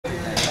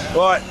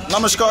Right,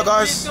 namaskar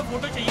guys.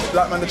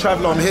 Blackman the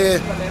Traveller, I'm here.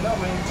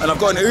 And I've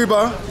got an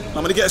Uber. I'm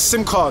gonna get a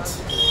SIM card.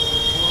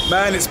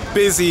 Man, it's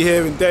busy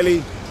here in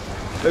Delhi.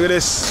 Look at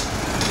this.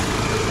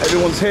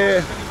 Everyone's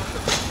here.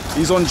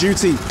 He's on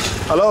duty.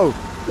 Hello.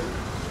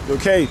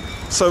 Okay.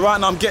 So right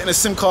now I'm getting a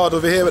SIM card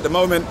over here at the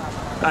moment.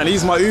 And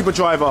he's my Uber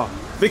driver.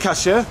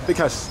 Vikas, yeah?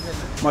 Vikas.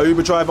 My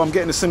Uber driver, I'm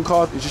getting a SIM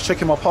card. He's just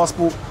checking my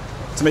passport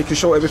to making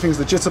sure everything's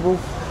legitimate.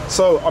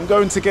 So I'm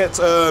going to get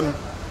the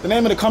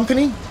name of the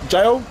company,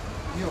 Geo?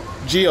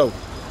 Geo.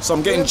 So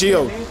I'm getting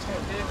Geo.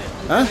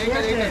 Huh?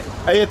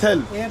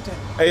 Airtel.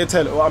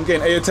 Airtel. Well, I'm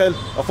getting Airtel.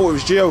 I thought it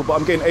was Geo, but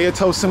I'm getting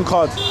Airtel SIM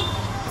card.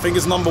 I think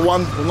it's #1 or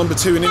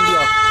 #2 in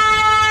India.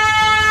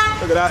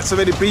 Look at that, it's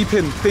already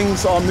beeping.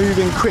 Things are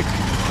moving quick.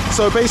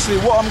 So basically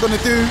what I'm going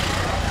to do,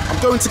 I'm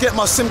going to get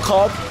my SIM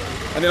card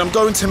and then I'm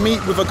going to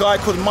meet with a guy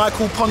called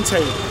Michael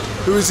Ponte,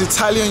 who is an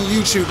Italian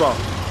YouTuber.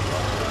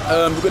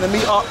 We're going to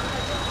meet up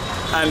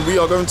and we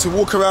are going to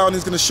walk around.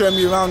 He's going to show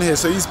me around here.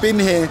 So he's been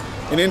here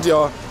in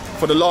India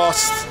for the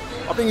last,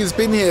 I think he's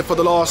been here for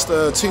the last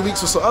 2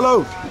 weeks or so.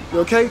 Hello, you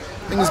okay?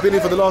 I think he's been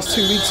here for the last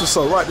 2 weeks or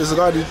so. Right, there's a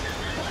guy who...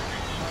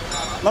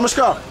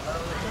 Namaskar.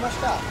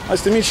 Namaskar.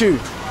 Nice to meet you.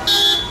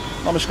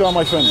 Namaskar,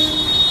 my friend.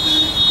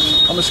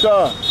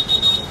 Namaskar.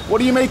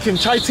 What are you making?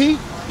 Chai tea?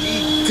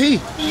 Tea?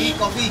 Tea,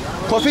 coffee.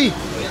 Coffee?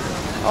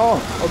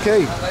 Oh,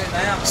 okay.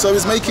 So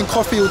he's making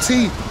coffee or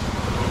tea.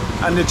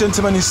 And the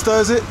gentleman, he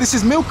stirs it. This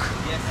is milk?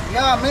 Yes.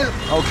 Yeah, milk.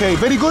 Okay,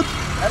 very good?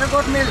 Very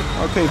good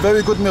milk. Okay,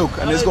 very good milk.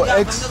 And he's got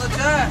eggs.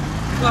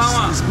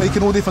 He's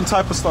making all different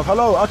type of stuff.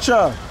 Hello,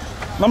 Acha.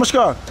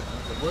 Namaskar.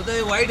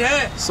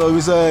 So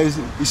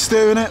he's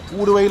stirring it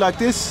all the way like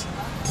this.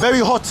 Very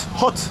hot,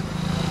 hot.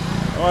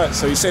 Alright,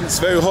 so he said it's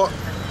very hot.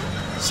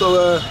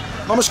 So,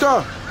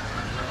 Namaskar.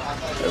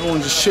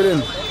 Everyone's just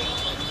chilling.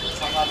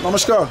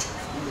 Namaskar.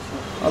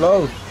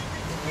 Hello.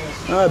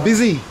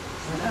 Busy.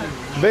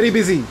 Very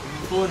busy.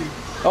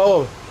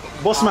 Oh,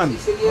 bossman.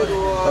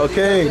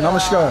 Okay,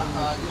 namaskar.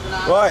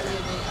 Right,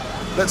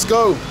 let's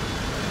go.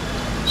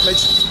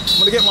 I'm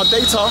gonna get my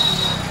data.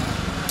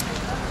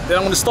 Then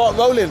I'm gonna start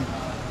rolling.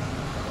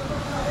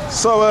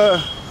 So,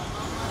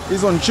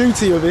 he's on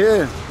duty over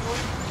here.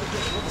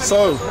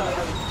 So,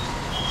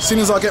 as soon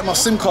as I get my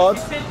SIM card,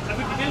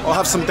 I'll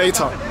have some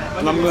data.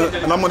 And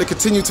I'm gonna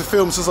continue to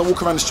film since I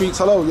walk around the streets.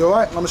 Hello, you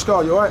alright?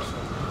 Namaskar, you alright?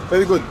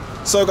 Very good.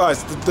 So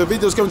guys, the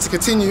video is going to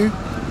continue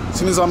as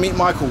soon as I meet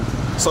Michael.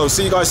 So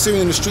see you guys soon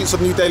in the streets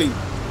of New Delhi.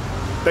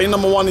 Day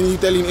 #1 in New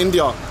Delhi in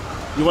India.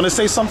 You want to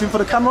say something for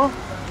the camera?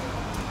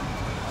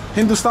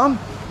 Hindustan?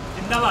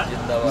 Zindabad.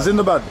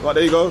 Zindabad. Right,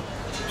 there you go.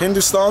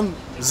 Hindustan,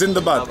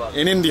 Zindabad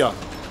in India.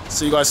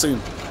 See you guys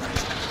soon.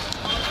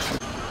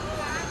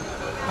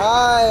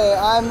 Hi,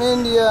 I'm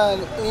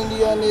Indian.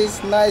 Indian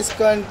is nice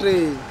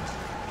country.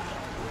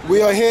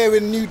 We are here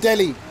in New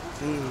Delhi.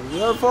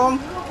 You're from?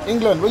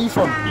 England. Where are you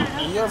from?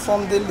 You're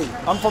from Delhi.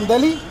 I'm from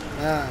Delhi?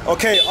 Yeah.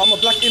 Okay, I'm a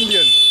black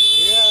Indian.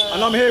 Yeah.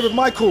 And I'm here with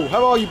Michael.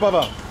 How are you,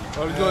 brother?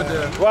 All good.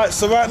 Right,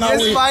 so right now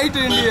Yes, white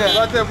Indian.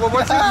 What's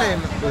your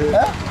name?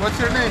 Huh? What's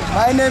your name?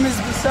 My name is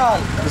Vishal.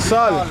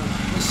 Vishal.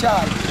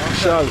 Vishal.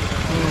 Vishal.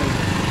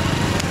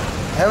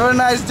 Have a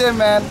nice day,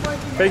 man.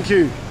 Thank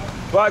you.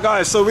 Right,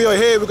 guys, so we are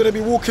here. We're going to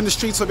be walking the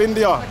streets of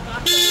India.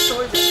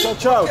 Ciao,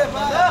 ciao.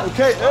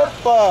 Okay,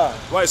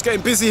 right, it's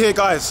getting busy here,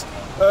 guys.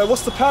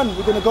 What's the plan?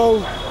 We're going to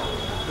go...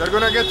 We're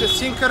gonna get a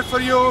sinker for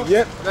you.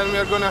 Yep. Then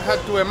we're gonna head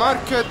to a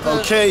market.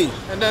 Okay.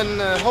 And then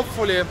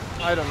hopefully,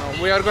 I don't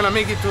know, we are gonna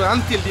make it to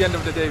until the end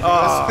of the day.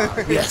 Ah,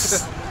 Because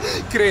yes.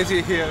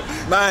 crazy here.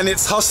 Man,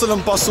 it's hustle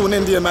and bustle in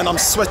India, man. I'm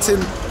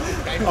sweating.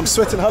 I'm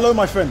sweating. Hello,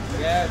 my friend.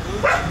 Yeah.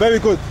 Very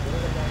good.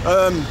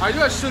 I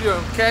do assure you,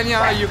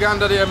 Kenya,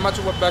 Uganda, they have much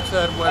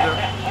better weather.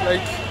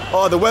 Like.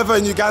 Oh, the weather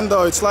in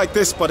Uganda, it's like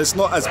this, but it's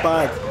not as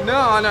bad.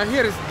 No,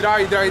 here it's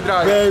dry. Very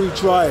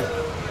dry.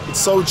 It's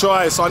so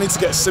dry, so I need to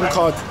get a SIM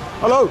card.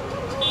 Hello.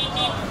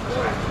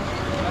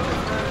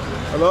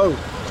 Hello.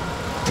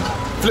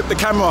 Flip the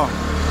camera.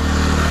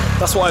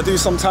 That's what I do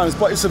sometimes,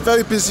 but it's a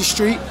very busy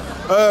street.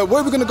 Where are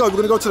we going to go?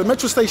 We're going to go to the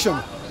metro station.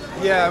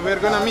 Yeah, we're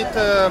gonna meet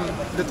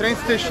the train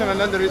station and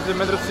then there is the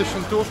metro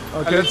station too.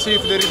 Okay. And let's see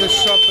if there is a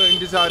shop in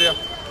this area.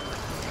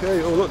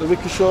 Okay, oh look, the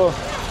rickshaw.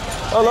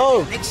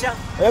 Hello. Rickshaw.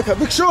 Okay,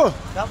 rickshaw.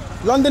 Yep.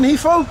 London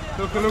Heathrow.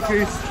 Look,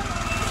 he's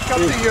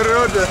cutting your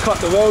road. Cut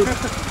the road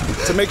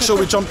to make sure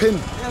we jump in.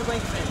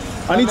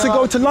 I need to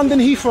go to London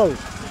Heathrow.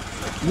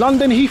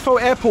 London Heathrow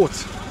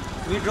Airport.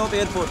 We drove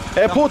airport.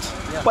 Airport?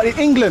 Yeah. But in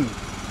England.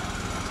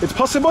 It's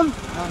possible?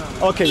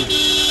 No. Okay.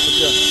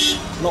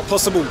 Yeah. Not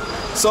possible.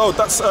 So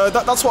that's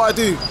what I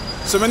do.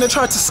 So when they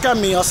try to scam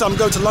me, I say I'm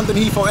going to London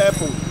Heathrow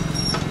Airport.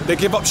 They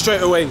give up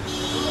straight away.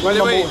 By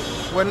the way,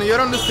 when you're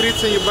on the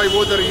streets and you buy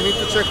water, you need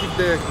to check if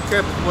the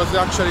cap was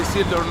actually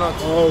sealed or not.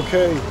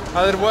 Okay.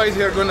 Otherwise,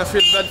 you're gonna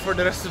feel bad for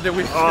the rest of the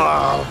week.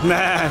 Oh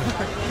man.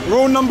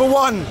 Rule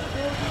 #1.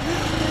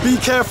 Be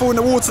careful in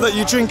the water that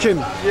you're drinking.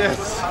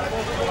 Yes.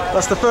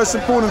 That's the first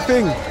important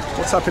thing.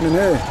 What's happening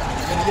here?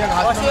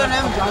 What's your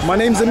name? My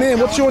name's Amir.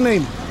 What's your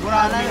name?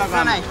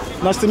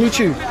 Nice to meet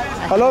you.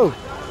 Hello.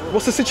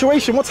 What's the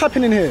situation? What's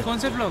happening here?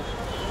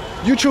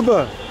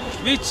 YouTuber.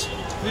 Which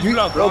You,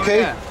 vlog?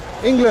 okay.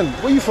 England.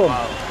 Where are you from?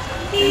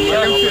 India.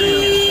 There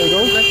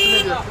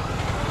you go.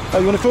 Oh,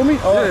 you want to film me?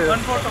 Oh. One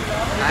photo.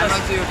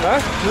 Huh?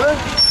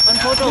 One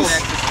photo.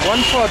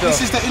 One photo.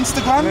 This is the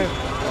Instagram.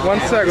 1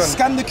 second.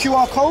 Scan the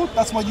QR code.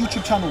 That's my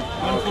YouTube channel.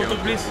 One photo,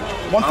 please.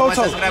 One How much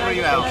photo. subscriber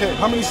you have? Okay.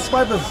 How many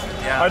subscribers?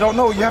 Yeah. I don't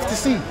know. You have to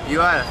see. You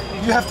are?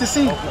 You have to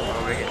see.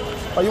 Over here.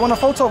 Oh, you want a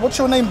photo? What's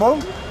your name, bro?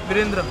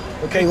 Virendra.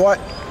 Okay, right.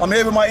 I'm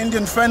here with my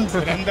Indian friend.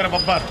 We're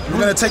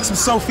gonna take some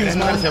selfies,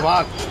 man.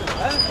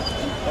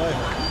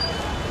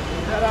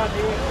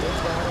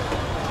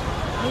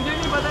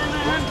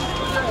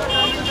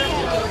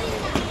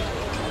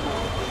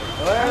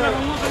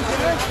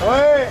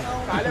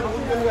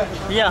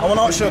 Yeah. I want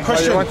to ask you a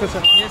question. Yes,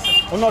 sir.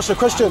 I want to ask you a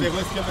question.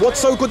 What's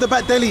so good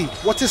about Delhi?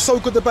 What is so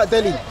good about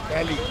Delhi?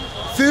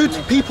 Food,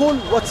 people,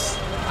 what's...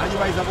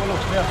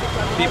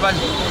 People.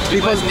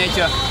 People's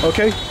nature.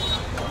 Okay,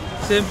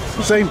 Same.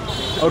 same.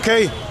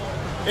 Okay,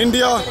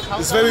 India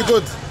is very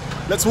good.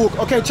 Let's walk.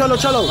 Okay, chalo,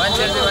 chalo. One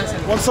selfie, one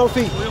selfie. One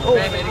selfie. Oh,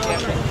 Very, very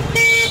careful.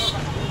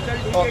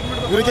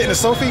 you gonna get in a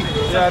selfie?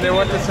 Yeah, they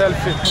want a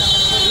selfie.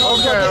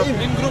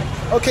 Okay. In group.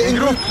 Okay, in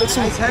group. Let's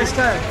walk.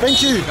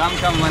 Thank you.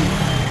 Come, one.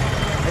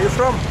 Are you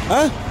from?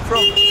 Huh?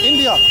 From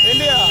India.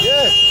 India.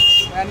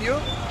 Yeah. And you?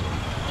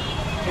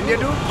 India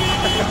too?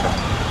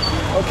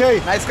 Okay.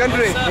 Nice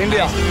country.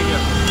 India.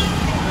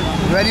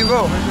 Where you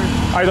go?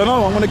 I don't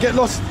know. I'm gonna get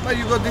lost. Where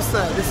you go this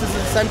side? This is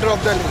the center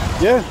of Delhi.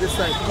 Yeah. This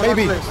side.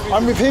 Maybe.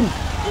 I'm with him.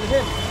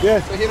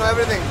 Yeah. So he know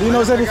everything. He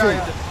knows everything.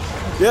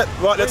 Yeah.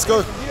 Right. Let's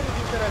go.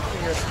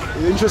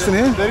 You interested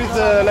in here? There is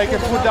like a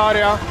food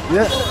area.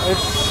 Yeah.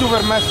 It's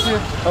super messy.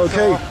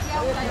 Okay.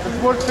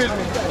 It's worth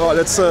filming. Right.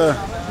 Let's.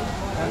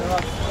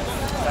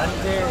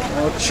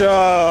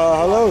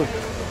 Acha. Hello.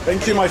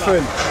 Thank you, my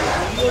friend.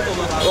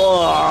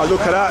 Oh,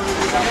 look at that.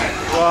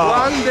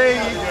 Wow. One day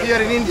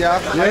here in India,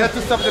 I had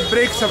to stop the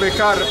brakes of a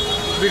car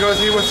because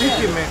he was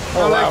hitting me.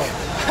 Oh, I'm wow. like,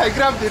 I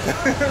grabbed it.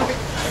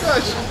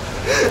 Gosh.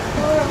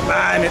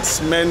 Man,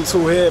 it's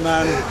mental here,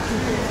 man.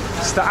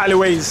 It's the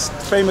alleyways,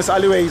 famous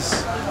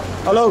alleyways.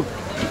 Hello.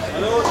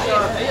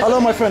 Hello,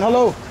 my friend.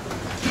 Hello.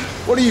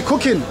 What are you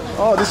cooking?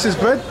 Oh, this is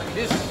bread?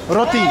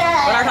 Roti.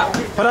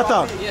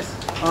 Paratha. Yes.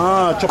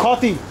 Ah,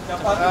 chapati.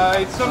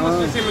 It's almost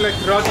the same like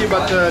roti,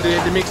 but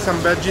they mix some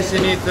veggies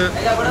in it and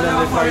then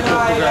they fry it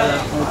all together.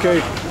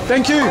 Okay.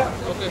 Thank you.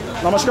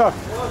 Namaskar.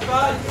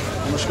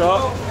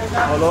 Namaskar.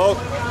 Hello.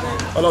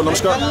 Hello,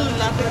 namaskar.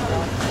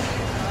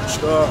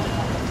 Namaskar.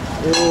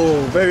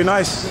 Oh, very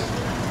nice.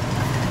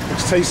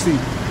 Looks tasty.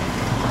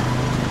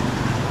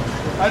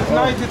 At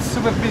night it's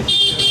super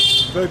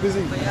busy. Very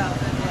busy.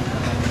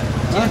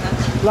 Huh?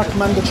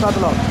 Blackman the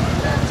Traveller.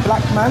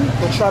 Blackman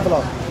the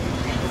Traveller.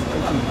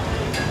 Thank you.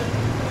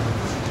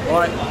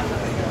 Alright.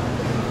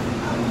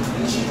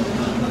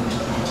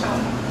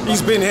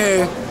 He's been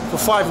here for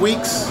 5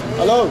 weeks.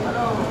 Hello.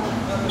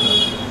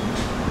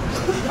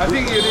 I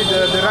think you did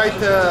the right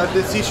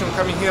decision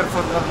coming here for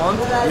a month.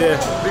 Yeah.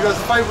 Because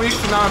 5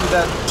 weeks now I'm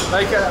dead.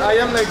 Like I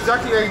am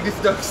exactly like these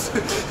ducks.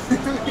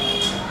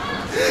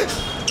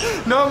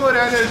 No more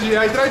energy.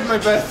 I tried my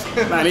best.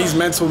 Man, he's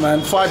mental, man.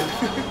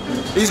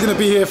 He's gonna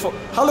be here for.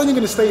 How long are you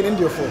gonna stay in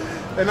India for?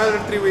 Another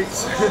 3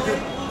 weeks.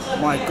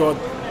 My God.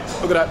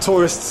 Look at that,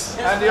 tourists.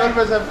 And you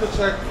always have to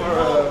check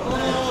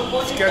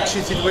for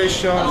sketchy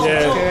situations,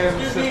 Yeah.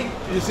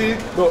 scams. You see?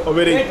 Look,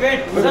 already.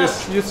 Look at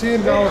this. You see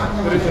now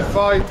there is a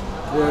fight.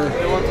 Yeah.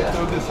 They wanted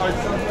to decide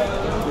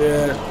something.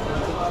 Yeah.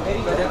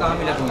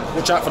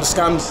 Watch out for the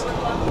scams.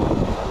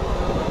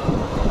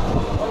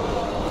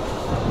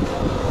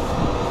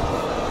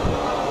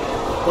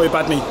 Boy,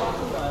 bad me.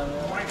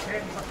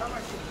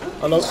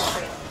 Hello.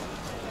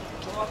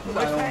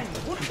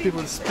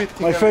 People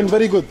spitting. My friend,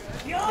 very good.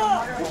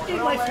 Yeah, good tea,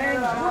 my friend.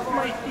 Good,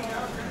 my tea.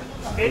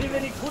 Very,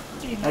 very good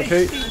tea. Nice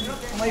Okay. tea,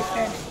 my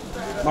friend.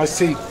 Nice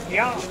tea.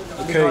 Yeah,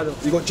 Okay.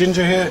 You got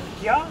ginger here?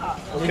 yeah.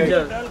 Okay.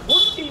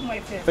 Good tea, my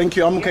friend. Thank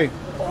you, I'm okay.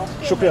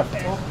 Shukriya.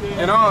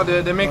 You know,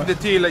 they make the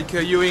tea like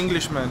you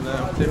Englishmen.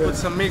 They put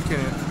some milk in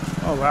it.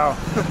 Oh, wow.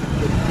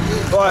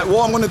 Alright,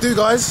 what I'm going to do,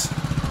 guys,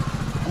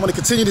 I'm going to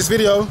continue this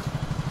video.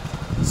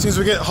 As soon as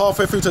we get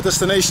halfway through to the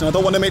destination, I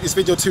don't want to make this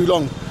video too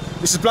long.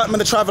 This is Blackman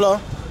the Traveller.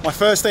 My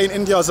first day in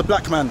India as a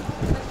black man.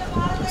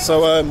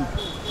 So,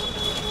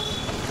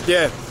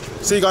 yeah,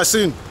 see you guys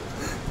soon.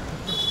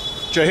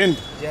 Jai Hind.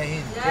 Jai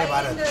Hind. Jai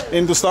Bharat.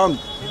 Hindustan.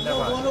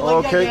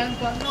 Okay.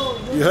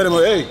 You heard him,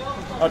 hey.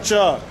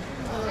 Acha.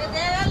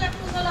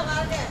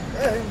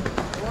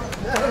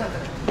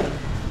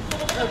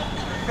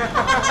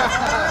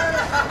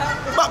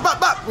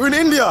 Back. We're in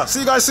India. See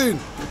you guys soon.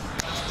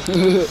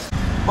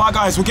 Bye,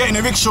 guys. We're getting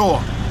a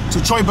rickshaw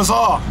to Choi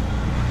Bazaar.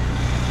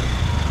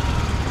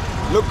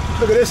 Look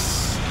at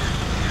this.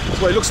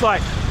 That's what it looks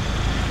like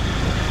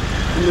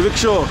in the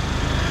rickshaw.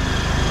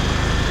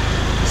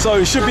 So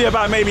it should be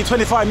about maybe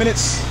 25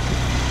 minutes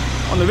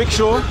on the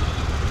rickshaw,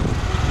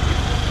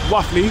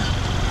 roughly.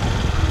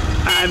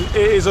 And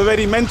it is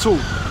already mental.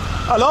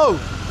 Hello.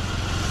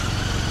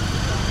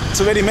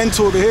 It's already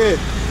mental over here.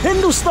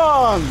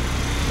 Hindustan.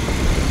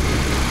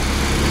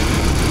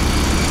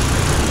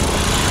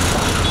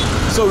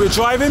 So we're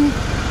driving,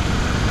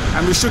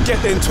 and we should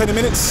get there in 20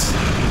 minutes.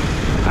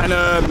 And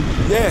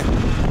yeah,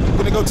 we're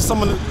gonna go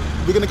to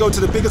we're gonna go to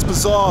the biggest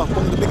bazaar,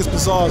 one of the biggest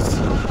bazaars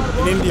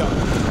in India.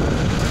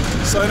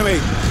 So anyway,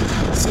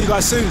 see you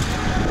guys soon.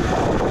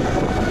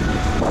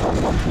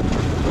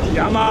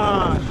 Yeah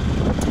man,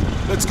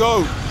 let's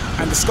go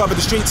and discover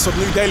the streets of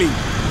New Delhi.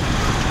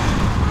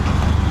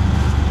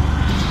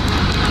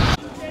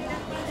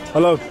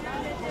 Hello.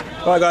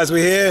 Right guys,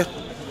 we're here.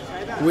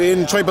 We're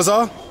in Troy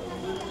Bazaar.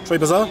 Troy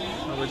Bazaar?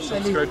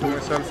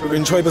 We're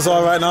in Troy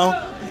Bazaar right now.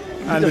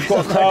 And we've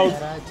got a crowd.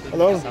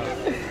 Hello.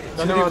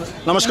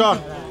 Namaskar.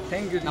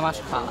 Thank you.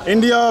 Namaskar.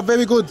 India,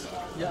 very good.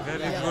 Very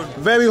good.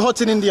 Very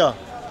hot in India.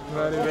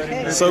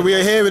 Very So we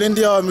are here in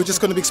India and we're just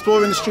going to be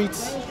exploring the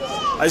streets.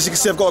 As you can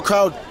see, I've got a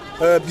crowd.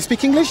 You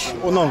speak English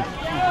or no?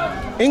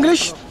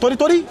 English? Tori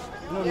Tori?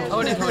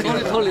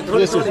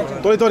 Yes,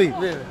 Tori Tori.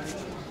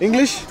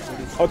 English?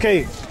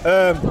 Okay.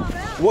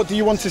 What do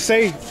you want to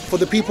say for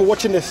the people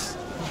watching this?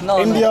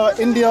 India,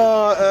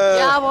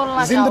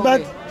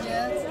 Zindabad.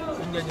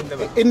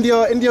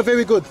 India,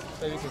 very good.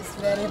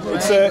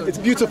 It's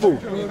beautiful.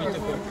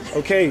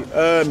 Okay.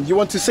 You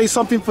want to say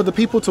something for the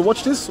people to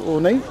watch this or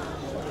no?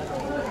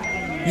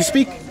 You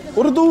speak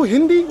Urdu,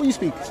 Hindi? What do you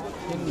speak?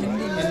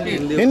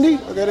 Hindi.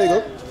 Okay, there you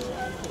go.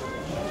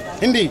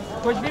 Hindi.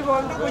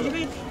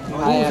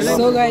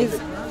 So guys,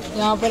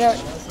 यहाँ पर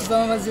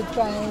मस्जिद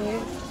का है ये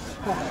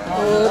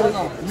और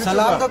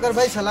सलाम तो कर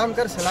भाई, सलाम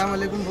कर, सलाम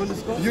वालेकुम बोल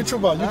उसको।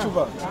 YouTuber.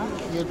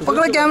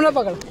 पकड़ कैमरा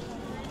पकड़।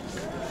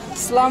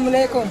 अस्सलाम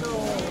वालेकुम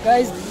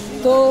गाइस,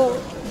 तो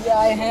ये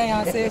आए हैं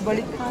यहाँ से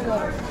बड़ी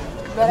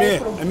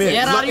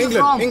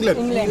England.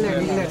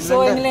 So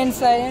इंग्लैंड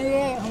से आए हैं,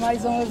 ये हमारी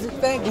मस्जिद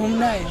पे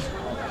घूमना है।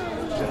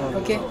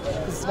 Okay,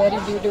 it's very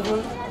beautiful.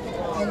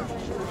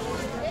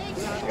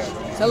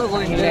 चलो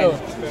कोई इंग्लैंड।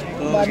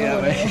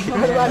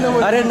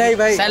 अरे नहीं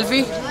भाई।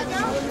 सेल्फी।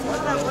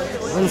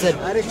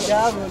 अरे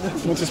क्या बोलो?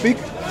 Want to speak?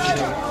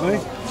 No?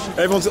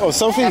 Everyone's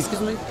selfie.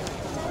 Excuse me.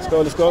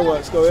 Let's go. Right,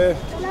 let's go here.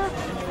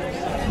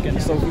 Get the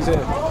selfies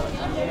here.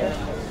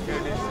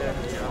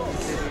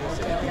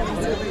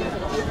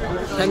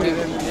 Thank you.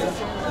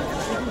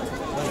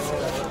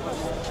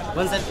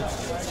 One selfie.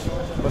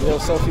 But a lot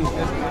of selfies.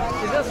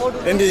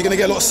 India, you're gonna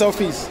get a lot of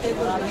selfies.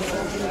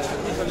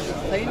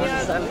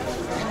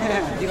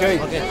 Okay.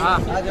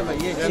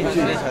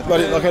 Got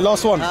it. Okay,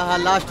 last one.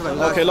 Last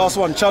one. Okay, last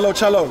one.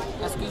 Chalo.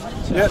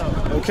 Yeah.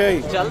 Okay.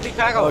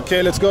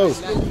 Okay, let's go.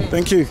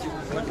 Thank you.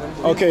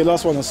 Okay,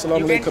 last one.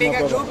 Assalamu alaikum, my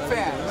brother.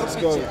 Let's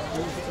go.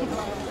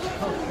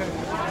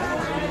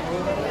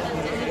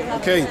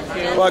 Okay.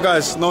 Right,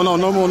 guys. No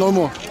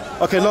more.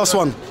 Okay, last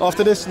one.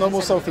 After this, no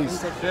more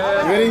selfies.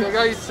 Yeah, You ready? the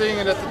guy is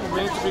saying that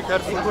we need to be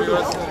careful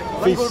because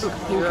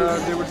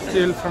they would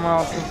steal from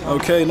us.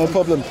 Okay, no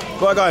problem.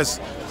 Right, guys.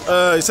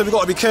 He said we've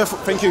got to be careful.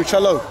 Thank you,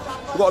 Chalo.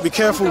 We've got to be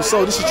careful.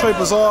 So this is Troy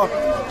Bazaar,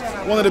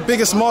 one of the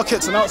biggest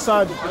markets, and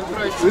outside,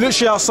 we're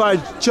literally outside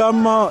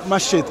Jama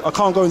Masjid. I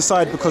can't go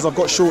inside because I've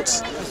got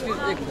shorts.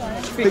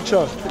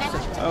 Picture.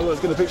 Oh,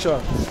 let's get a picture.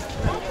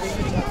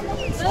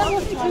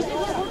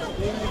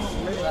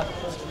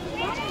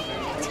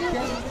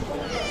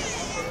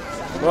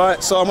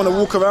 Right, so I'm going to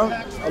walk around.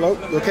 Hello,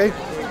 you okay?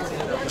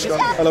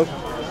 Hello.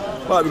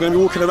 Right, we're going to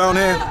be walking around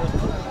here,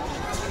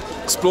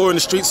 exploring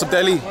the streets of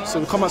Delhi. So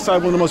we come outside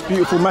one of the most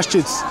beautiful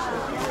masjids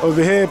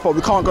over here, but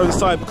we can't go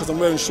inside because I'm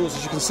wearing shorts.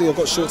 As you can see, I've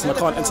got shorts and I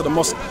can't enter the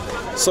mosque.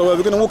 So we're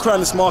going to walk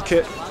around this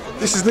market.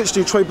 This is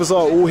literally Troy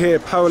Bazaar, all here,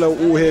 parallel,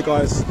 all here,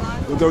 guys.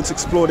 We're going to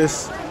explore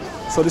this.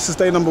 So this is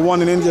day number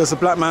 1 in India as a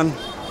black man,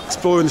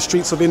 exploring the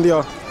streets of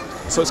India.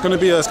 So it's going to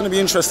be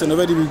interesting.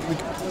 Already we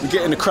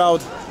get in the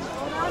crowd.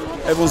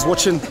 Everyone's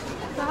watching.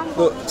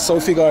 Look,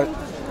 Sophie guy. Yeah,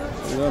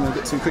 I'm gonna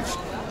get too quick.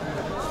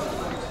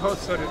 Oh,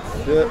 sorry.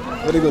 Yeah,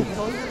 very good.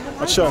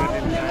 Acha.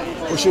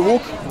 We should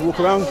walk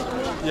around.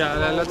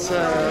 Yeah, let's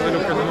have a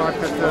look at the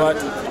market. All right.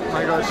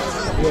 My gosh.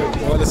 Yeah,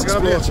 all right, let's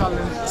explore.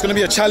 It's gonna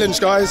be a challenge,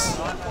 guys.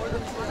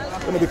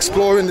 Gonna be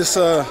exploring this.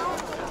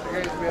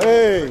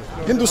 Hey,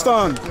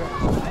 Hindustan.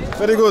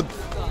 Very good.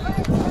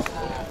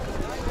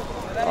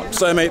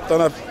 Sorry, mate.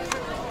 Don't have.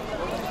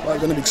 Right,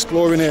 gonna be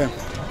exploring here.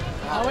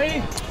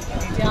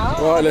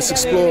 Right, let's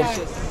explore.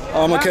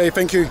 I'm okay,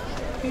 thank you.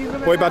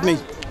 Boy Badney.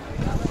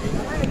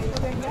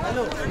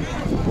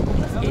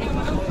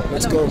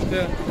 Let's go.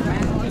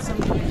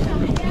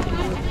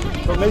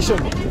 Donation.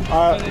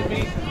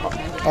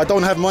 I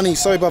don't have money,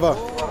 sorry, brother.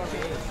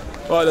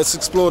 Right, let's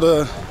explore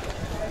the.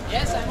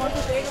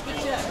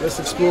 Let's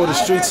explore the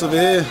streets over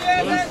here.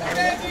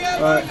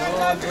 Right.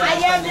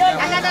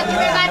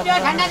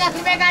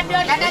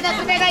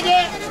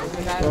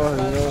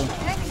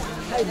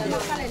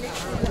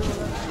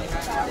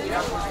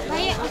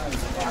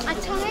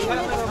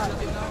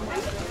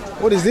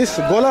 What is this?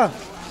 Gola?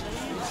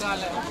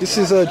 This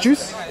is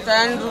juice?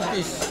 10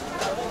 rupees.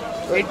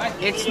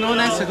 It's known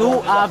as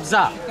Roo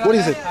Abza. What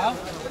is it?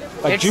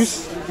 Like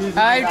juice?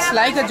 It's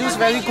like a juice,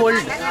 very cold.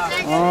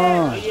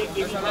 Ah,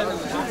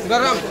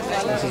 Garam.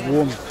 this is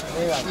warm.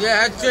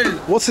 Yeah, chill.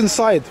 What's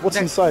inside? What's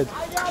inside?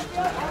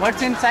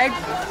 What's inside?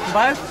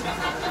 But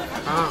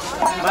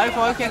बर्फ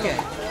और क्या क्या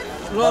है?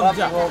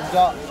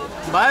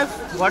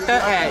 बर्फ, water,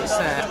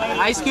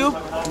 ice cube,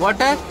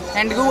 water,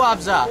 and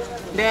guava.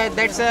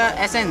 That's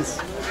essence.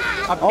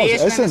 Of Oh,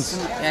 taste and essence?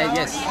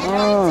 yes.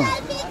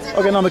 Ah.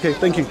 Okay, no, I'm okay.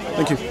 Thank you.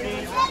 Thank you.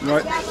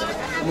 Right.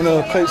 I'm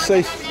gonna play it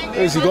safe.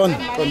 Where's he gone?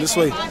 Gone this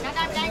way.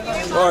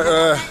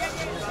 Right,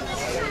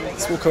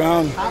 let's walk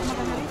around.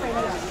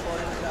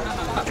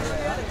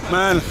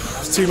 Man,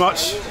 it's too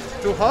much.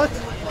 Too hot?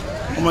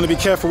 I'm gonna be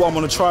careful what I'm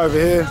gonna try over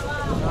here.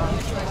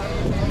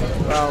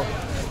 Wow.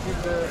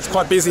 It's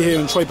quite busy here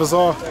in Troy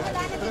Bazaar.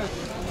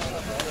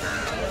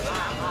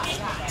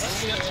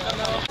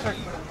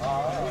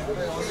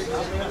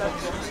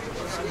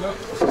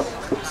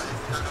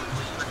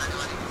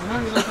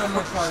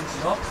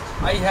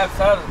 I have,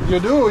 sir. You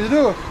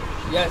do?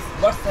 Yes.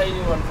 What size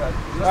you want, sir?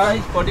 Your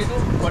size 42,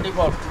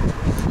 44.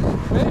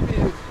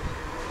 Maybe.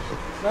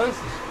 That's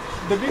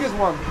the biggest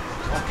one.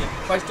 Okay.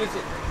 First is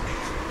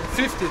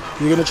 50.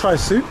 You gonna try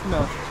soup?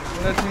 No.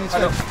 Let me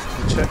check.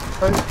 Check.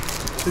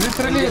 Is it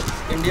really?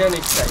 Indian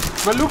each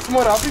size. But looks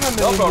more African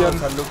than No problem,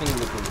 Indian. sir. Looking.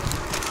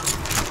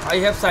 I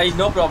have size,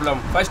 no problem.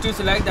 First you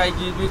select, I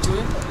give you to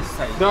this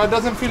size. That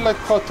doesn't feel like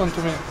cotton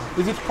to me.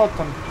 Is it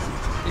cotton?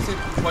 This is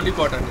poly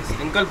cotton, it's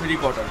wrinkle free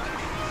cotton.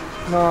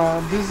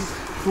 No, this is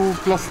too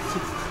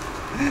plastic.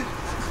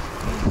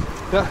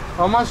 Yeah.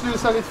 How much do you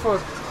sell it for?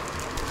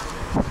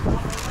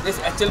 This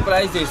actual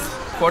price is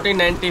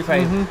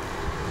 14.95.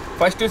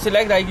 First you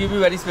select, I give you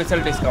very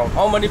special discount.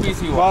 How many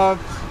pieces you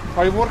want?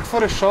 But I work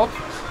for a shop.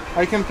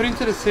 I can print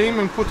it the same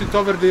and put it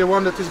over the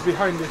one that is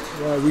behind it.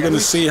 Right, we're gonna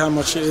see how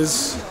much it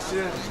is.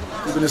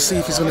 We're gonna see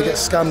if he's gonna get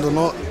scammed or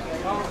not.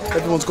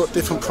 Everyone's got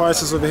different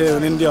prices over here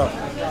in India.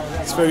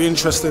 It's very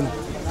interesting.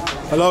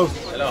 Hello.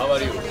 Hello, how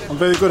are you? I'm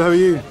very good. How are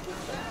you?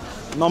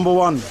 Number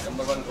one.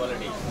 Number one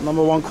quality.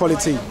 Number one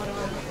quality.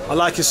 I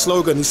like his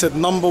slogan. He said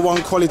number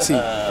one quality.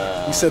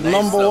 He said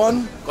number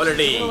one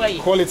Quality.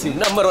 quality.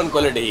 Number one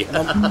quality.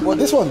 What,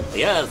 this one?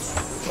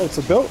 Yes. Oh, it's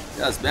a belt?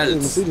 Yes,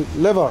 belts.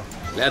 Leather.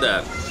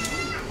 Leather.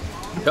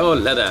 Pure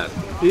leather.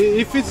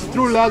 If it's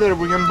true leather,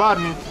 we can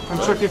burn it and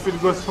check if it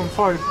goes from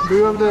fire. Do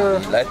you have the?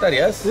 Leather,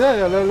 yes.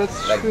 Yeah,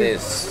 let's. Like see.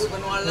 this.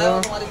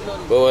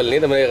 Go नहीं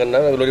तो मेरे करना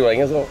मैं glory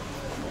मारेंगे सो.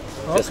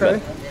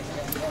 Okay.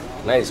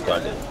 Nice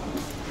quality.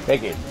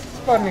 Take it. It's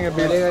burning a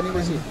bit.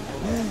 Only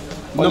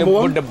Number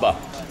one? good dabba.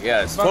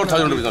 Yes,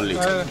 4,000 rupees only.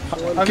 I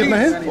Kitna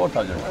hai?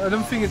 4,000. I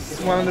don't think it's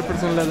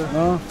 100% leather.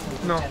 No.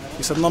 No,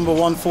 He said number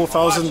one,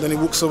 4,000. Then he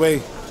walks away.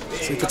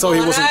 So you could tell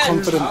he wasn't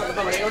confident.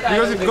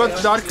 because it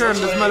got darker and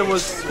the smell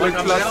was like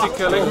plastic,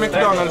 like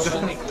McDonald's.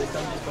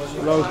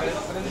 Hello.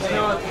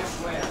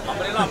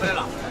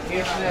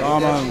 Oh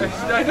man.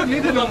 I don't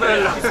need an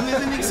umbrella.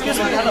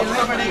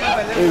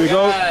 Here we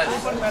go.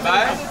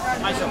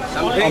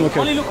 I'm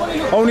okay.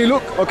 Only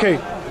look. Okay.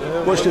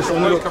 Watch this.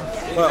 Only look.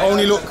 Right,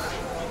 only look.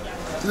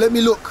 Let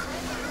me look.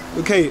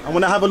 Okay, I'm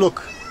gonna have a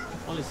look.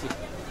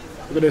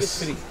 Look at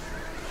this.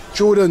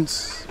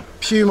 Jordans,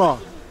 Puma,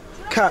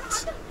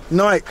 Cat,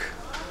 Nike,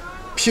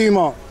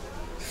 Puma,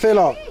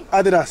 Fila,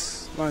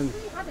 Adidas. Man,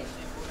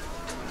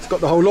 it's got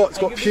the whole lot. It's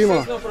got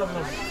Puma. No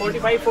problem.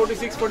 45,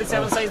 46,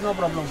 47 size, no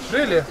problem.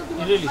 Really?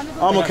 Really.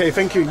 I'm okay.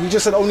 Thank you. You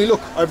just said only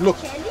look. I've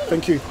looked.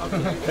 Thank you.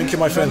 Thank you,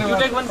 my friend. You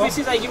take one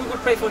pieces, I give you good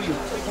price for you.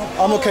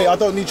 I'm okay. I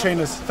don't need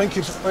trainers. Thank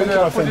you. Thank you,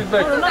 my Put it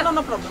friend. back.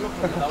 No problem.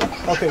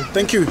 Okay.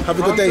 Thank you. Have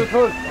a good day.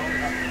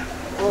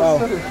 Wow.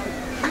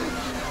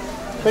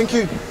 Thank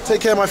you.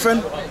 Take care, my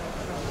friend.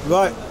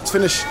 Right, it's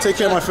finished. Take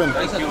care, my friend.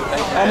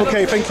 I'm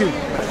okay, thank you.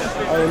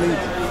 I need.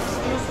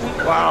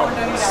 Wow,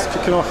 it's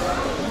kicking off.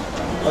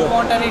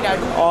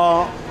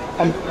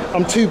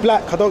 I'm too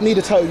black. I don't need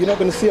a tattoo. You're not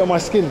going to see it on my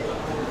skin.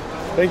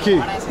 Thank you.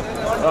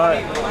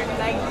 Right,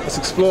 let's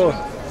explore.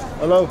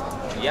 Hello.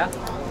 Yeah.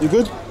 You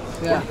good?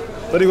 Yeah.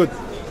 Very good.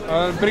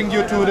 I'll bring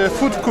you to the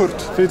food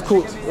court. Food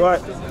court.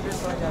 Right.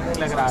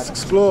 Let's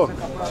explore.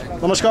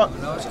 Namaskar.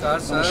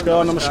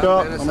 Namaskar.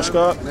 Namaskar.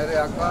 Namaskar.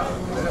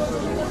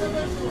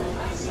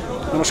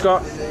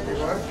 Namaskar.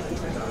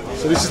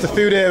 So this is the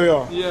food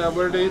area. Yeah,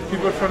 where they eat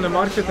people from the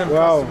market and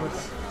Wow.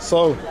 customers.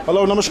 So,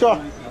 hello, Namaskar.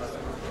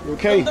 You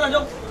okay?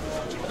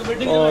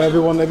 Oh,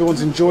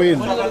 everyone's enjoying.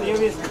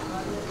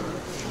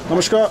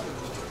 Namaskar.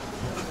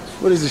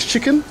 What is this?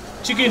 Chicken?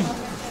 Chicken.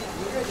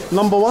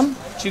 Number one?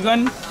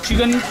 Chicken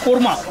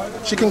korma.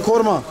 Chicken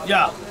korma.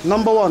 Yeah.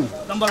 Number one.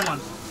 Number one.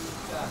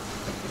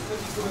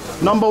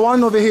 Number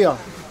one over here.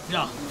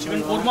 Yeah.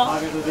 Chicken korma.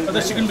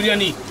 Other chicken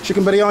biryani.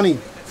 Chicken biryani.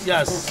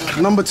 Yes.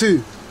 Number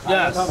two.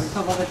 Yes.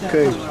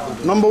 Okay.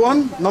 Number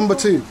one, number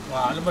two.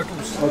 Number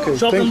two. Okay.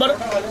 Shop number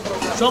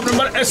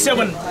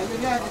S7.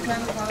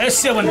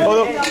 S7. Oh,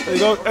 look, there you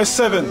go.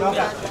 S7.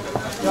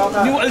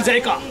 New Al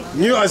Zaika.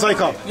 New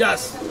Azaika.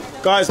 Yes.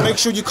 Guys, make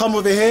sure you come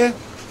over here.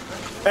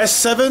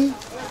 S7.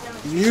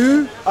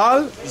 New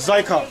Al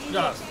Zaika.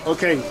 Yes.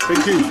 Okay,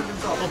 thank you.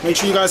 Make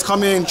sure you guys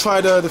come in and try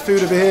the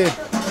food over here.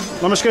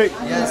 Namaskar.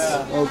 Yes.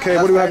 Okay,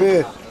 what do we have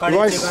here?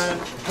 Rice,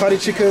 curry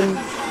chicken.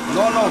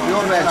 No,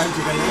 pure veg.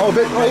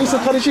 Oh, it's a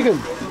curry chicken.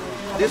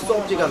 This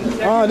soft chicken.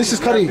 Ah, this is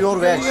curry. Pure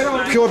veg.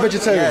 Pure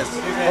vegetarian.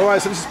 Yes. All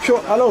right, so this is pure.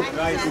 Hello.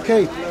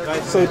 Okay.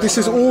 So this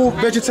is all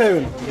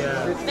vegetarian.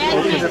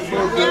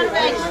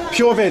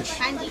 Pure veg.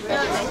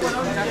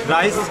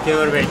 Rice is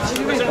pure veg.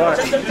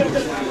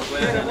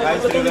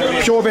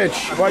 Pure veg.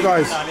 Right,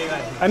 guys.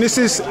 And this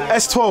is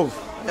S12.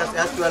 Yes,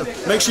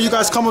 S12. Make sure you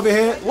guys come over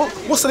here.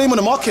 What's the name of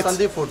the market?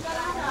 Sunday food.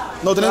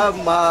 No, the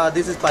name.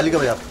 This is Palika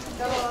Bazaar.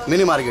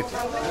 Mini market.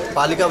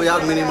 Palika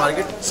Bazaar mini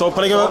market. So Shop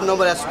Palika.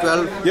 number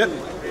S12. Yep.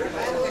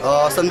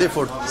 Sunday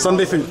food.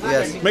 Sunday food.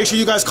 Yes. Make sure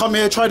you guys come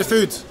here, try the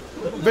food.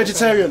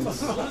 Vegetarian.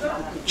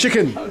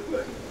 Chicken.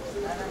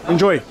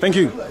 Enjoy. Thank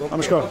you.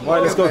 Namaskar.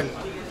 Right, let's go.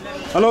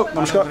 Hello,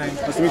 Namaskar.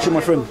 Nice to meet you,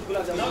 my friend.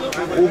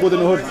 All good in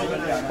the hood.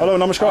 Hello,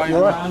 Namaskar. You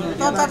alright?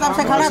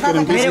 It's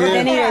getting busy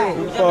here.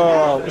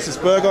 This is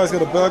burger. He's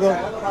got a burger.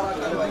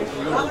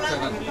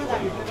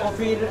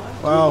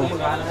 Wow.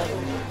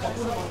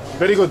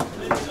 Very good.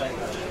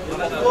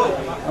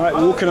 Alright,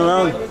 walking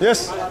around.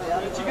 Yes.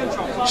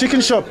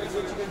 Chicken shop.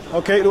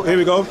 Okay, look, here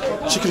we go.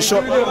 Chicken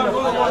shop.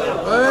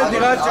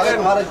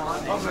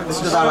 This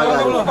is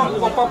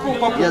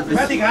Yes, this.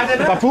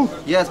 Papu?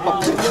 Yes,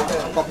 papu.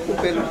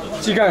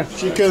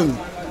 Chicken.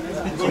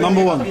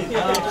 Number one.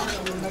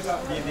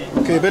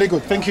 Okay, very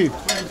good. Thank you.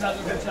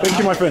 Thank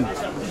you, my friend.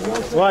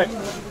 Right.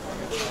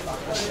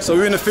 So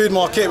we're in the food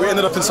market. We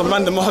ended up in some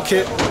random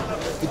market.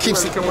 He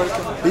keeps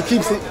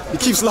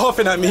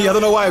laughing at me. I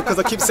don't know why, because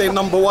I keep saying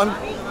number one.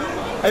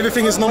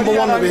 Everything is number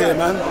one over here,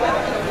 man.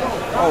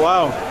 Oh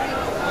wow.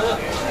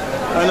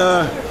 And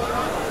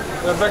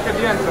We're back at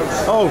the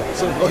entrance. oh,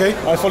 so okay,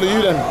 I follow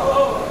you then.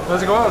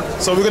 Let's go out.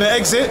 So we're gonna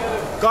exit.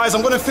 Guys,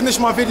 I'm gonna finish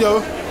my video.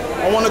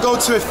 I wanna go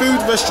to a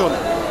food restaurant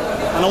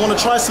and I wanna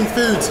try some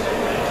food.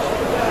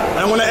 And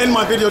I wanna end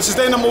my video. This is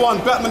day number one,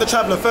 Blackman the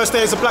Traveller. First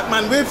day is a black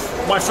man with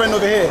my friend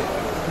over here.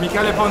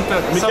 Michele Ponte.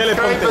 Michele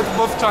Subscribe Ponte. at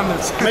both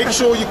channels. Make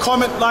sure you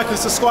comment, like and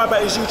subscribe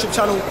at his YouTube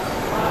channel.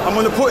 I'm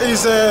gonna put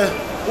his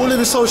all of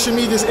his social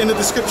medias in the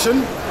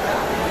description.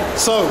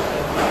 So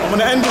I'm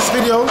gonna end this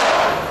video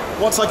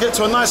once I get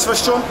to a nice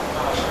restaurant,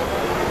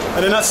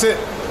 and then that's it.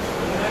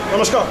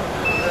 Namaskar.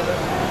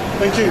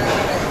 Thank you.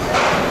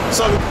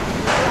 So,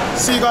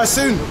 see you guys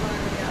soon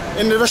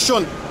in the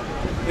restaurant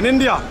in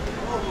India.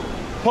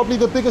 Probably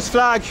the biggest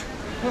flag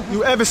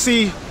you ever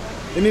see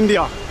in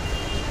India.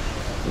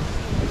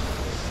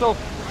 So.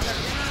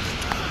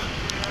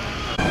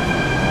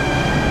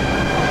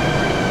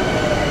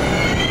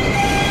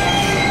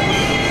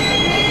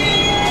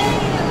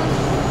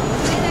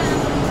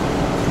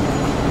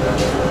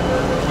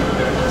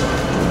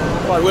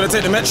 Right, we're gonna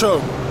take the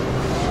metro.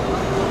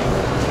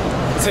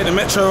 Take the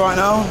metro right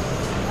now.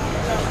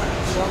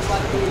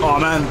 Oh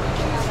man,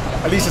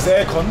 at least it's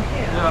aircon.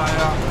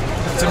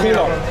 Yeah. It's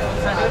cooler.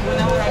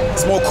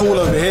 It's more cool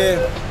over here.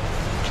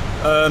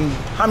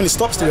 How many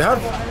stops do we have?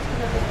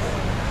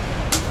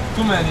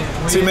 Too many.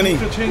 Too many. We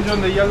need to change on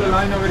the yellow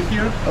line over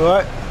here. All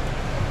right.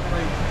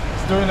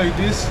 It's doing like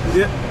this.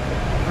 Yeah.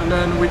 And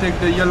then we take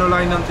the yellow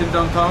line until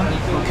downtown.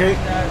 Okay.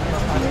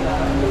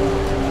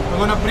 I'm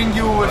gonna bring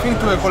you, I think,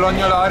 to a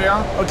colonial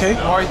area. Okay.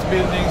 White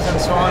buildings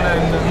and so on,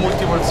 and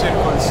multiple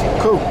circles.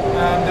 Cool.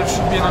 And there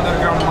should be an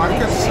underground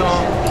market, so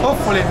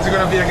hopefully it's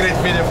gonna be a great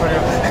video for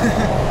you.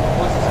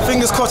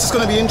 Fingers crossed it's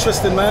gonna be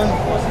interesting, man.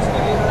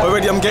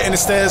 Already I'm getting the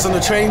stairs on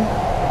the train,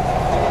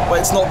 but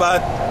it's not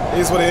bad. It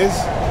is what it is.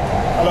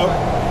 Hello.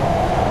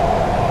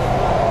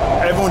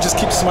 Everyone just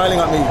keeps smiling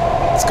at me.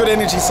 It's good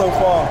energy so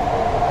far,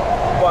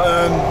 but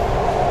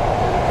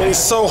it is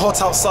so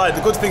hot outside.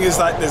 The good thing is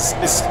that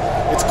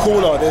it's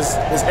cooler.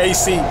 There's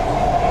AC.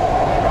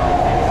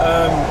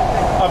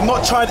 I've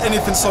not tried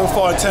anything so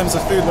far in terms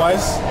of food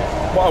wise,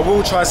 but I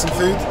will try some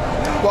food.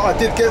 But I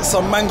did get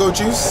some mango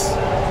juice.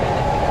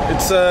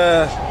 It's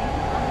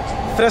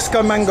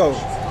fresca mango.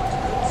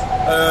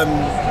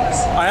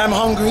 I am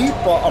hungry,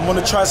 but I'm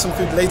gonna try some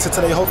food later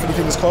today, hopefully,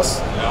 fingers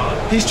crossed.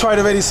 He's tried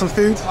already some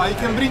food. I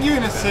can bring you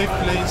in a safe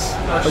place.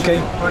 Okay.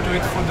 Or do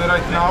it food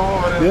right now,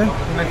 or in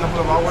a couple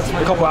of hours.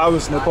 A couple of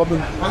hours, no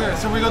problem. Okay,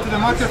 so we go to the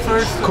market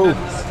first. Cool.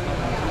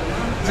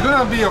 It's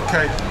gonna be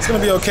okay. It's gonna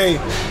be okay.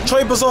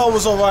 Troy Bazaar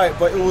was alright,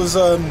 but it was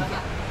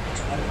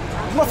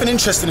nothing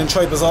interesting in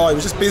Troy Bazaar. It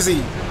was just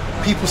busy.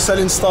 People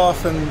selling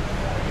stuff and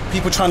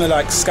people trying to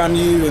like scam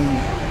you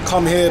and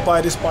come here,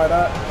 buy this, buy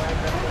that.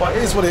 But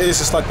it is what it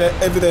is. It's like the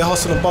everyday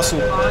hustle and bustle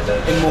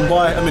in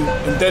Mumbai. I mean,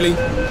 in Delhi.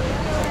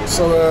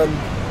 So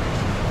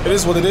it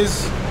is what it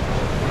is.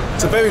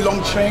 It's a very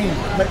long train,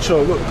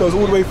 metro. Look, it goes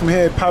all the way from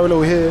here,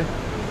 parallel here,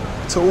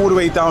 to all the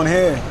way down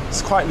here.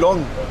 It's quite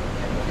long.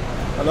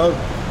 Hello.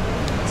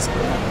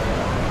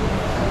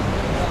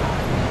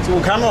 It's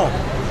all camera.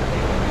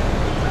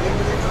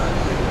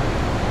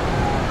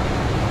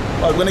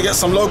 Right, we're gonna get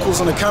some locals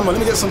on the camera. Let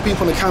me get some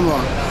people on the camera.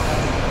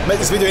 Make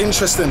this video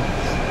interesting.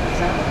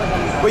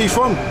 Where are you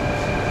from?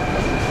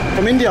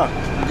 From India?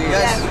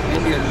 Yes,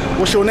 India.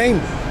 What's your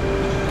name?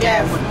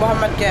 Kev,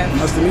 Mohammed Kev.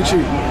 Nice to meet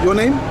you. Your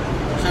name?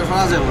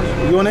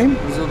 Your name?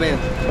 Zubair.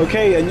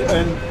 Okay,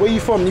 and where are you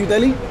from? New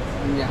Delhi?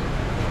 Yeah.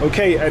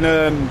 Okay, and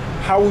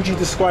how would you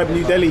describe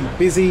New Delhi?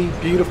 Busy,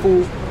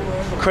 beautiful,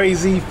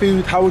 crazy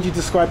food. How would you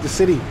describe the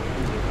city?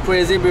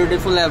 Crazy,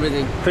 beautiful,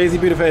 everything. Crazy,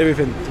 beautiful,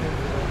 everything.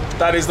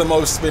 That is the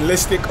most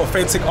realistic,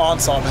 authentic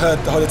answer I've heard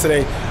the whole of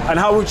today. And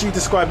how would you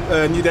describe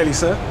New Delhi,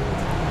 sir?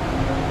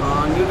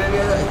 New Delhi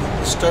is a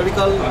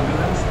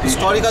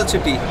historical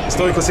city.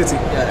 Historical city?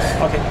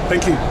 Yes. Okay,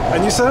 thank you.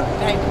 And you, sir?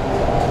 Thank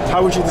you.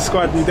 How would you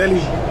describe New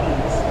Delhi?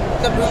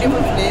 It's a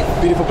beautiful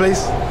place Beautiful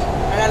place?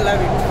 and I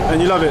love it.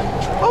 And you love it?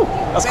 Oh,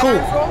 that's Where cool.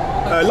 are you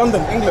from?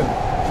 London, England.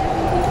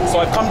 So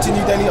I've come to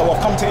New Delhi, or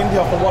I've come to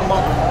India for 1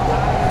 month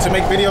to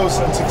make videos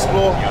and to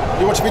explore.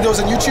 You watch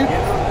videos on YouTube?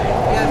 Yes.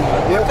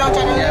 Yeah. What's your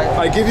channel?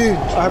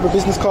 I have a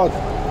business card.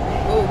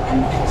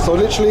 So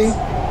literally,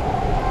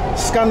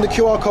 scan the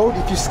QR code.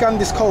 If you scan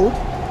this code,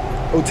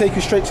 it will take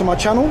you straight to my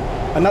channel,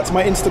 and that's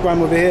my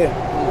Instagram over here.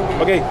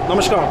 Okay,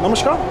 namaskar.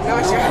 Namaskar?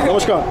 Namaskar.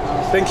 Namaskar.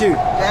 Thank you.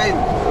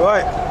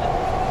 Right.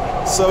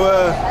 So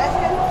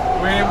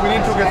We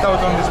need to get out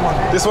on this one.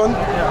 this one?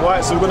 Yeah.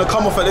 Right, so we're gonna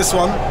come off at this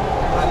one.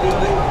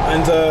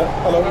 And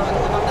hello.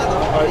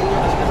 Right.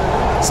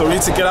 So we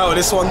need to get out of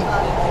this one.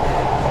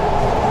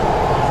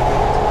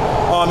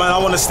 Oh man, I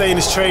want to stay in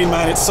this train,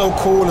 man. It's so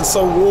cool and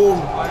so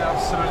warm.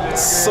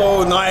 It's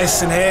so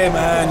nice in here,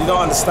 man. You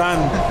don't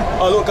understand.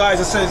 Oh look, guys,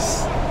 it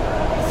says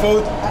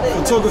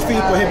photography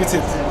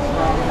prohibited.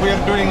 We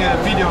are doing a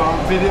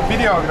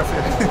videography.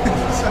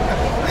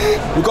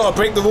 We've got to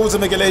break the rules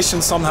and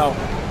regulations somehow.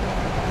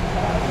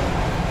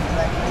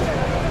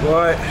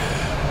 Right.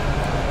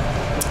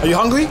 Are you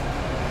hungry?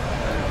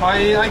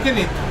 I can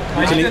eat.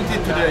 I can didn't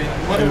eat today.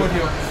 What about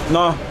you?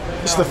 No.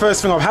 This is the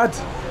first thing I've had.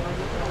 So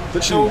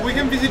Literally. we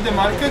can visit the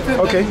market and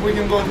Okay. then we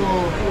can go to...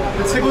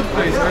 It's a good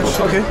place,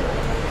 actually. Okay.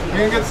 We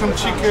can get some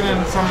chicken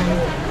and some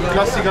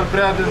classical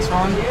bread and so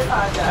on.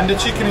 And the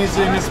chicken is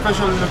in a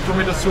special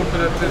tomato soup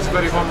that is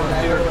very common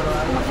here.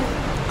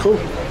 Cool.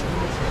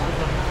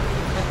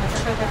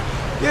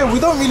 Yeah, we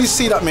don't really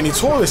see that many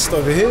tourists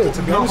over here,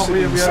 to be honest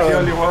with We you. are So, the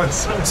only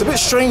ones. it's a bit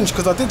strange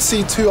because I did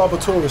see 2 other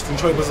tourists in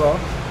Choi Bazaar.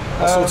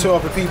 I saw 2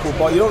 other people,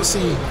 but you don't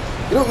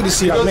really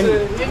see that Because many.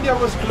 India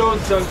was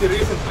closed until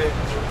recently.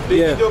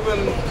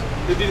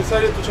 They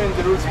decided to change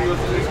the rules because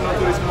there is no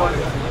tourist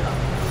money.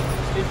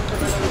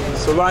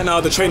 So right now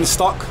the train is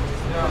stuck,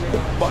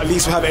 but at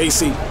least we have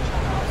AC.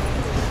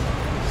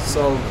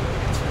 So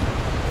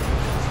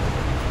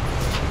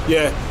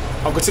yeah,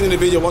 I'll continue the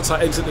video once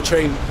I exit the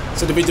train,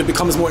 so the video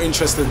becomes more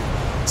interesting.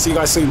 See you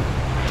guys soon.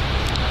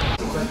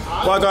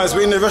 Right guys,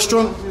 we're in the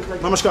restaurant.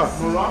 Namaskar.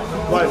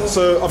 Right,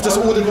 so I've just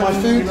ordered my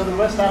food.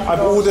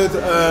 I've ordered,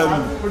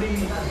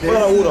 what did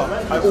I order?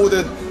 I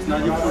ordered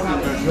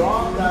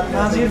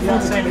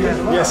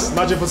yes,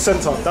 Najib Food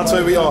Center. That's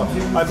where we are.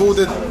 I've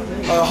ordered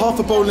half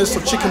a boneless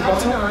of chicken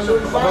butter.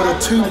 I've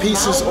ordered 2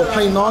 pieces of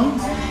plain naan.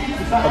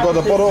 I've got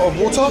a bottle of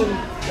water.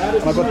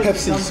 And I've got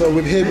Pepsi. So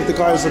we're here with the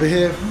guys over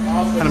here.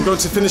 And I'm going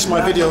to finish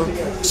my video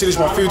as soon as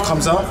my food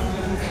comes out.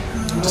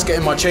 I'm just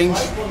getting my change.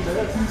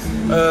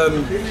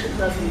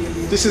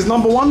 This is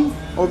number 1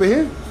 over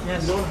here?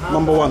 Yes.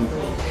 Number 1.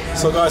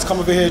 So guys, come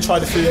over here, try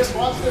the food.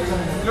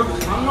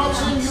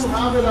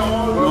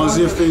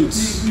 Nazir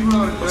Foods.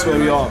 That's where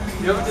we are.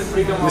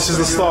 This is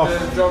the staff.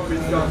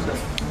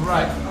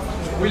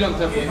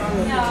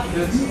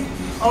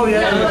 Oh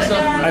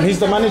yeah. And he's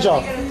the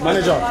manager.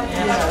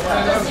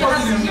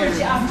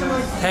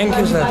 Thank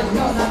you, sir.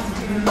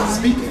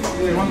 Speak.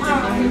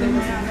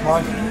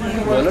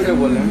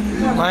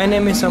 My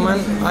name is Aman.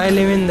 I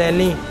live in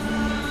Delhi.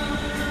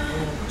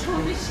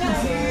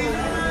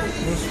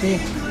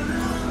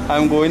 I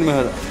am Govind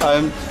Meher. I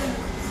am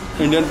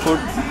Indian food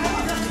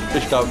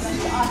staff.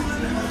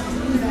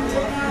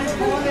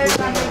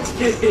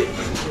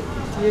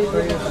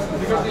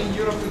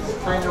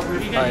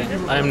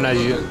 I am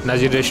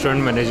Najir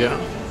restaurant manager.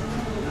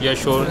 Yeah,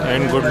 sure,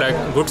 and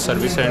good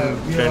service and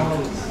friend.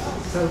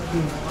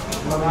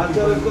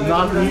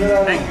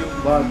 Thank you.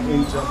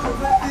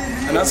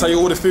 And that's how you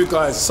order food,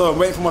 guys. So I'm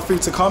waiting for my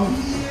food to come,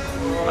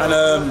 and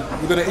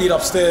we're gonna eat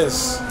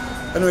upstairs.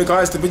 Anyway,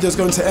 guys, the video is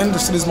going to end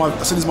as soon as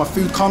my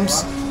food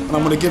comes, and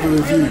I'm gonna give a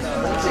review.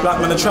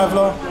 Blackman the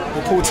Traveller,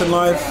 reporting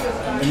live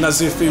in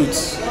Nazir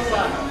Foods,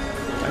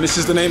 and this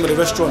is the name of the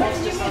restaurant.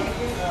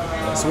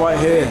 It's right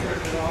here.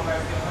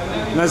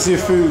 Nazir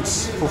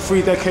Foods. For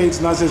 3 decades,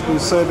 Nazir's been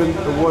serving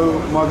the Royal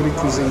Marguerite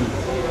cuisine.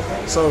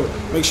 So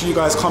make sure you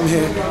guys come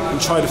here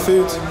and try the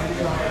food.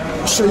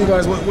 I'll show you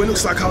guys what it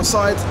looks like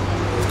outside.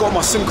 I've got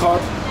my SIM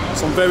card,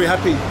 so I'm very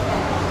happy.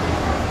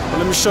 But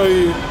let me show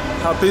you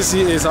how busy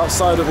it is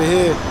outside over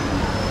here.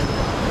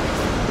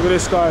 Look at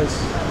this, guys.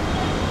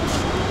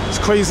 It's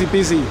crazy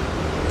busy.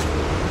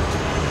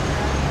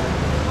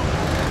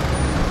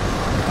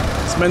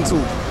 It's mental.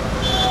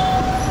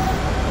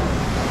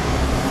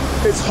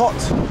 It's hot,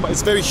 but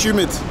it's very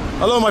humid.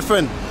 Hello, my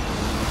friend.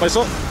 What's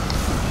up?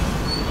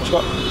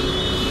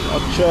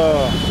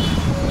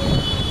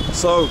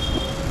 So,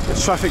 the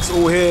traffic's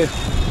all here.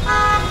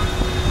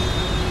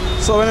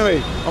 So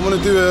anyway, I'm gonna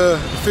do a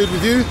food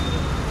review.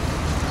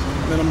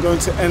 Then I'm going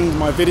to end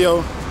my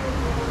video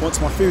once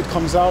my food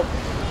comes out.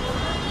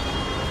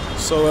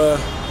 So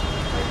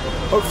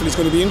hopefully it's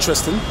going to be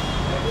interesting.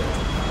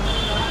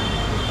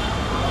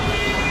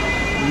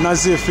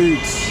 Nazir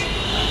Foods.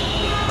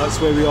 That's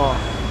where we are.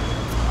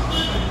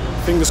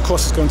 Fingers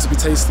crossed it's going to be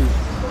tasty.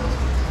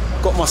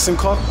 Got my SIM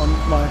card.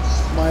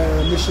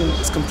 My mission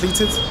is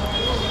completed.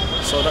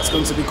 So that's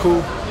going to be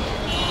cool.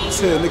 It's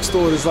here next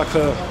door. There's like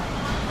a...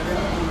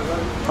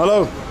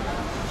 Hello.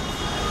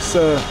 It's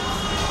a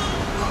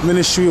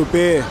Ministry of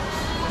Beer.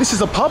 This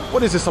is a pub?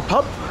 What is this, a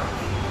pub?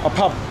 A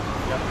pub.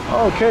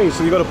 Okay,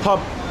 so you got a pub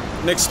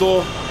next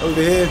door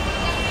over here.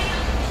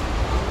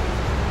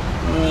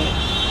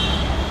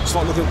 It's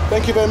not looking...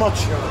 Thank you very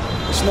much.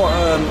 It's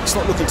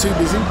not looking too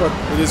busy, but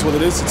it is what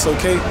it is. It's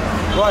okay.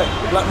 Right,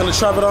 Blackman the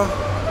Traveller.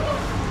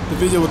 The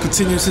video will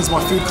continue since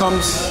my food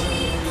comes.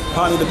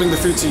 Apparently they bring the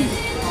food to you.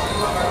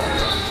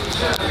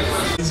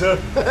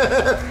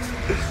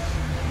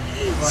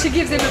 She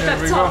gives him a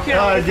pep talk.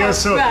 I guess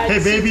so. Hey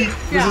baby,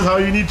 this is how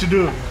you need to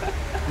do.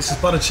 This is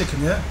butter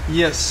chicken, yeah?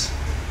 Yes.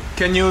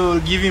 Can you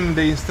give him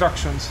the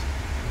instructions?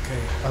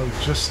 Okay, I'll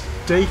just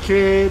take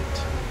it.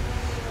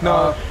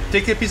 No,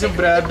 take a piece of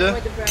bread.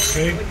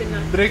 Okay.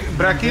 Break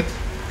it.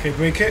 Okay,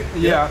 break it.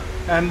 Yeah.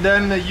 And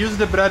then use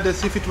the bread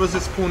as if it was a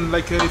spoon,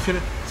 like if you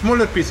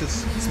smaller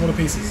pieces. Smaller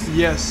pieces.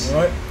 Yes.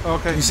 All right.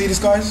 Okay. You see this,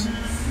 guys?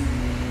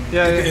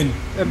 Yeah. Dip it in.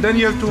 And then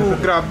you have to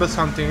grab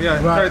something.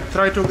 Yeah. Right.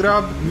 Try to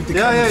grab.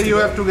 Yeah. You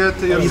have to get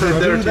yourself Either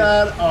dirty. do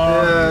that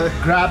or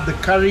grab the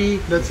curry.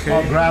 That's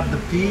or grab the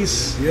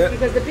piece. Yeah.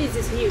 Because the piece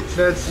is huge.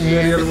 That's the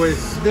real way.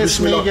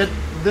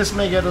 This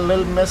may get a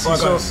little messy. Right,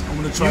 so guys, I'm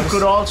gonna try you this.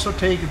 could also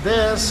take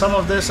this, some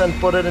of this, and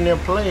put it in your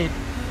plate.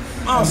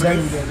 Oh, then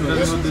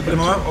okay. Put them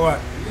out? All right.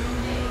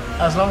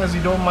 As long as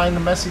you don't mind the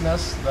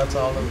messiness, that's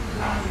all.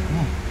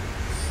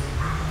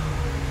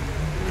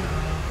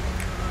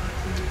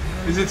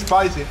 Is it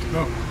spicy?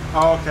 No.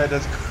 Oh, okay,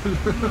 that's good.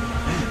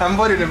 I'm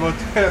worried about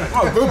her.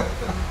 Oh, good.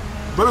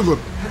 Very good.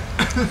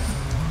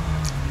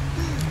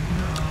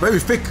 Very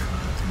thick.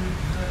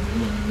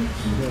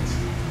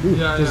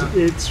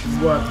 It's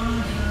what?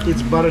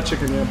 It's butter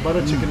chicken, yeah.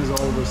 Butter chicken is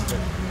always thick.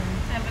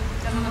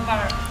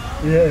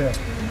 Yeah.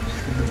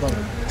 The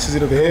butter. This is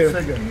it over here.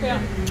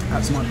 Yeah.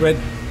 That's my bread.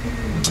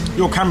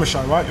 You're camera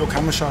shy, right? You're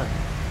camera shy.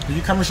 Are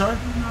you camera shy?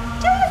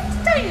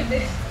 Just tiny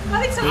bit.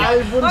 I think so. I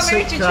wouldn't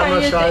say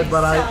camera shy,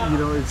 but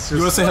it's just... You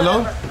want to say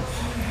hello?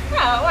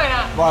 Yeah, why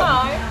not? Right.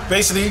 Hi.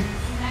 Basically,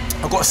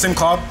 I got a SIM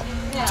card,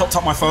 topped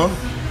up my phone,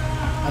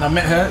 and I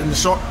met her in the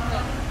shop.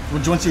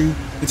 Would you want to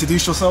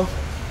introduce yourself?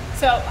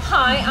 So,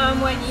 hi, I'm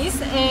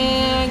Wanice,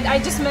 and I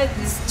just met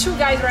these two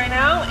guys right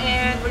now,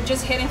 and we're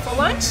just heading for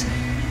lunch.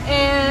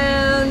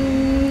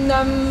 And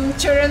I'm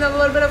touring a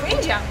little bit of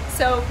India,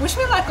 so wish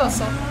me luck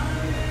also.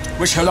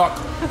 Wish her luck.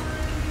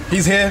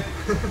 He's here.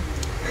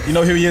 You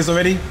know who he is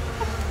already.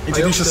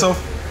 Introduce yourself.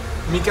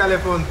 Michele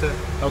Ponte.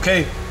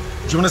 Okay.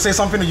 Do you want to say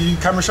something? Are you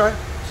camera shy?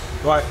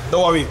 Right,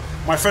 don't worry.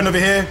 My friend over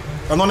here,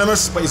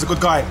 anonymous, but he's a good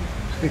guy.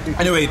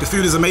 Anyway, the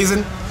food is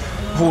amazing.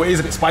 Oh, it is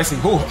a bit spicy.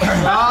 Oh.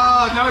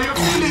 Ah, now you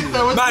feel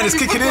it. Man, it's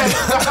kicking in.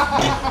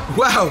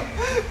 Wow.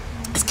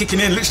 It's kicking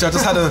in.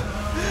 Literally,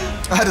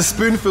 I had a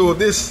spoonful of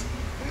this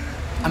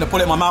and I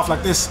put it in my mouth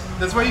like this.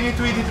 That's why you need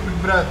to eat it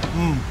with bread.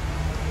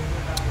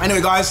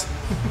 Anyway, guys,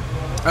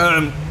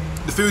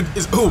 the food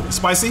is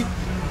spicy.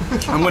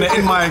 I'm gonna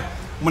end my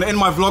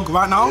vlog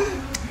right now.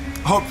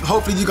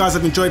 Hopefully you guys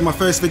have enjoyed my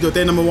first video,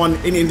 day number 1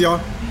 in India.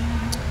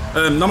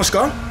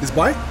 Namaskar is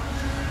bye.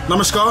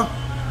 Namaskar.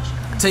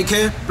 Take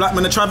care.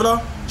 Blackman the Traveller.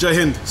 Jai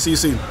Hind. See you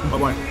soon. Bye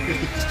bye.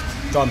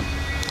 Done.